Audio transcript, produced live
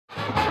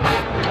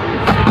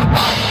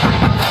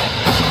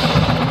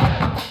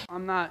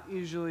I'm not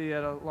usually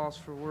at a loss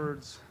for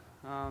words,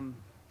 and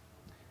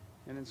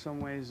in some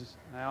ways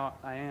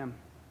I am.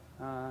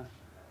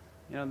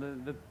 You know,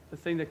 the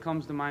thing that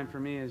comes to mind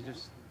for me is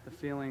just the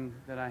feeling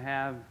that I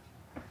have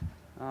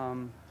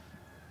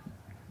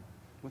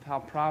with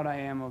how proud I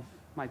am of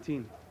my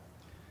team.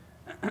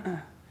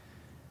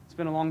 It's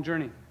been a long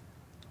journey.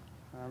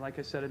 Like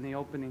I said in the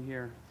opening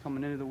here,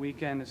 coming into the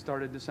weekend, it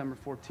started December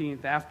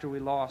 14th after we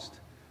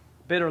lost,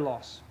 bitter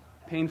loss,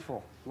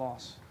 painful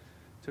loss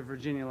to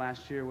Virginia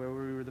last year, where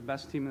we were the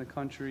best team in the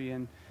country,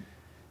 and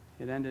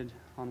it ended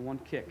on one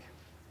kick.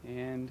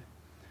 And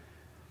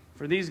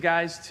for these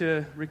guys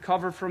to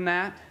recover from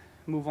that,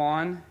 move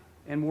on,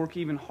 and work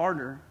even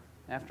harder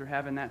after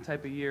having that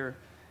type of year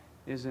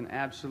is an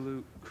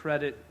absolute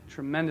credit,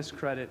 tremendous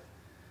credit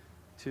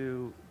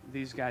to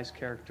these guys'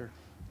 character.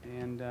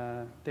 And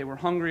they were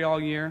hungry all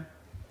year.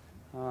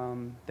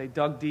 They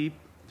dug deep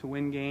to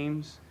win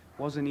games.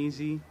 Wasn't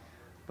easy,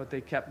 but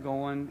they kept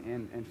going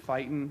and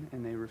fighting,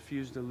 and they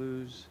refused to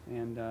lose.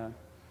 And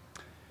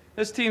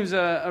this team's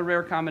a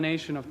rare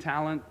combination of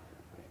talent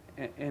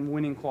and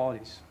winning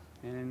qualities.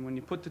 And when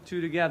you put the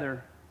two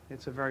together,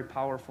 it's a very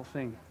powerful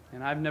thing.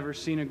 And I've never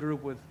seen a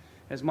group with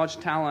as much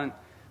talent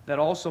that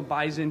also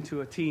buys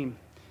into a team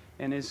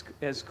and is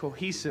as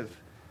cohesive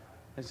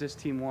as this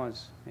team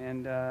was.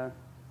 And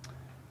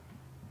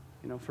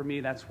you know, for me,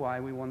 that's why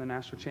we won the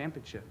national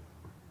championship,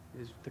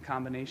 is the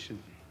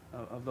combination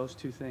of those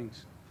two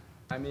things.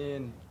 I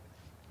mean,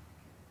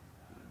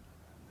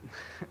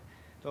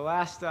 the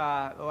last 6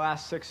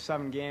 or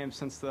 7 games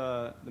since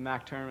the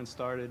MAC tournament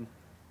started,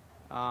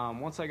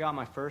 once I got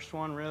my first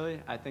one, really,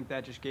 I think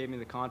that just gave me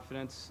the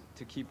confidence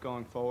to keep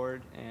going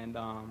forward and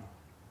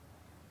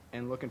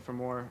looking for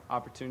more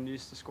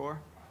opportunities to score.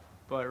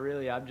 But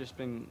really,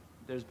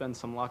 there's been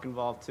some luck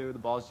involved too. The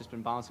ball's just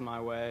been bouncing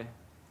my way,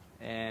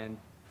 and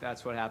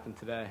that's what happened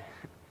today.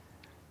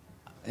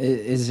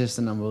 It's just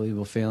an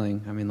unbelievable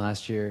feeling. I mean,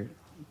 last year,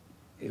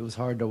 it was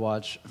hard to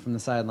watch from the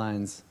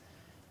sidelines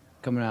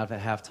coming out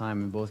at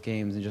halftime in both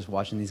games and just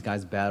watching these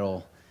guys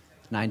battle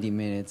 90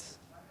 minutes,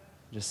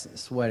 just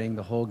sweating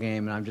the whole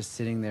game, and I'm just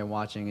sitting there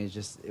watching.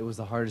 It was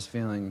the hardest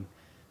feeling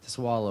to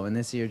swallow. And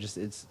this year,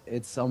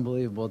 it's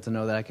unbelievable to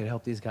know that I could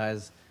help these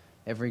guys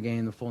every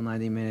game, the full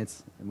 90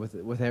 minutes,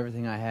 with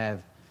everything I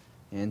have,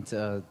 and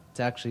to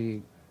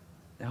actually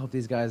help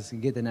these guys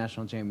get the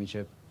national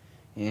championship.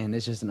 And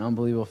it's just an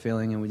unbelievable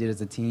feeling, and we did it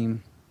as a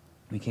team.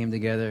 We came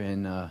together,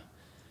 and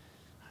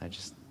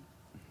it's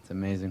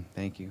amazing.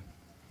 Thank you.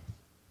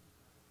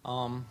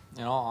 In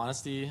all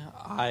honesty,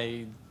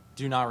 I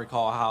do not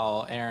recall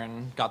how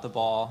Aaron got the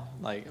ball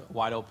like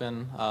wide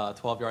open,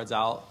 12 yards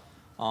out.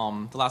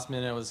 The last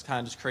minute was kind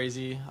of just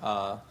crazy.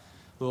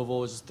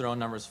 Louisville was just throwing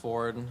numbers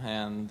forward,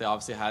 and they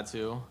obviously had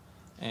to.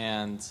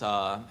 And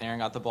Aaron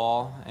got the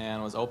ball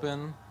and was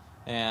open,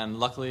 and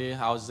luckily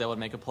I was just able to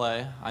make a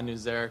play. I knew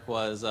Zarek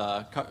was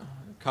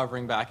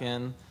covering back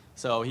in,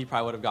 so he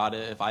probably would have got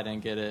it if I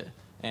didn't get it.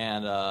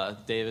 And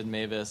David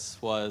Mavis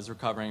was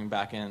recovering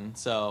back in.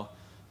 So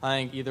I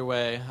think either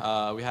way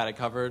we had it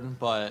covered,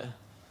 but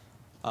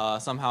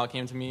somehow it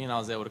came to me and I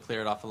was able to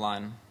clear it off the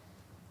line.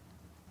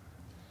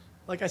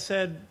 Like I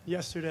said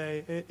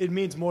yesterday, it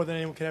means more than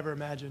anyone could ever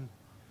imagine.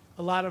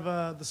 A lot of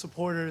the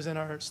supporters and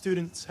our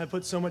students have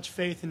put so much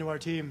faith into our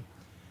team.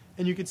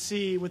 And you could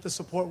see with the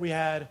support we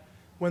had,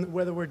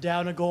 whether we're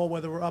down a goal,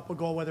 whether we're up a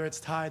goal, whether it's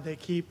tied, they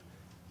keep,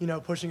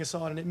 pushing us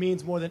on. And it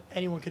means more than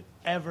anyone could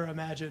ever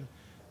imagine.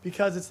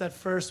 Because it's that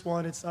first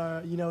one, it's,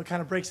 it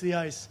kind of breaks the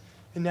ice.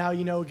 And now,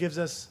 it gives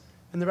us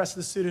and the rest of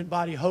the student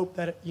body hope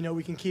that,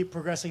 we can keep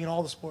progressing in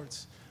all the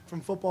sports,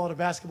 from football to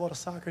basketball to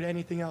soccer to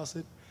anything else.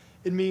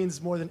 It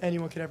means more than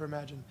anyone could ever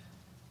imagine.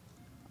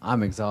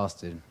 I'm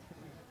exhausted,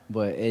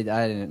 but it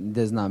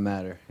does not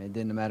matter. It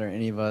didn't matter to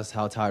any of us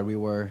how tired we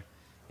were.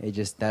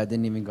 That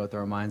didn't even go through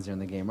our minds during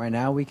the game. Right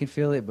now we can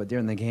feel it, but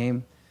during the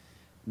game,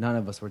 none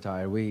of us were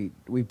tired. We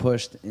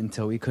pushed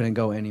until we couldn't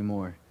go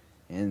anymore,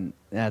 and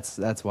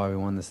that's why we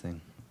won this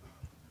thing.